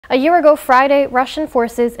A year ago Friday, Russian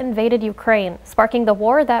forces invaded Ukraine, sparking the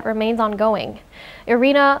war that remains ongoing.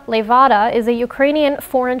 Irina Levada is a Ukrainian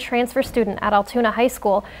foreign transfer student at Altoona High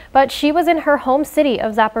School, but she was in her home city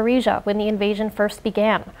of Zaporizhia when the invasion first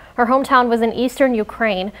began. Her hometown was in eastern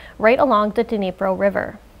Ukraine, right along the Dnipro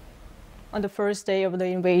River. On the first day of the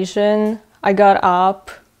invasion, I got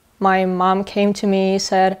up. My mom came to me,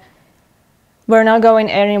 said, "We're not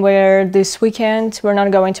going anywhere this weekend. We're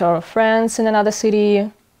not going to our friends in another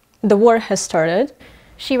city. The war has started."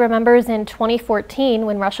 She remembers in 2014,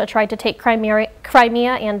 when Russia tried to take Crimea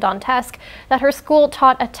and Donetsk, that her school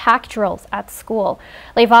taught attack drills at school.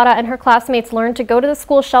 Levada and her classmates learned to go to the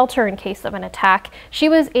school shelter in case of an attack. She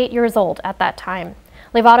was 8 years old at that time.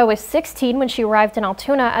 Levada was 16 when she arrived in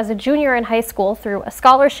Altoona as a junior in high school through a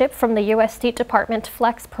scholarship from the U.S. State Department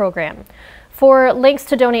Flex program. For links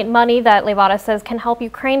to donate money that Levada says can help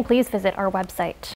Ukraine, please visit our website.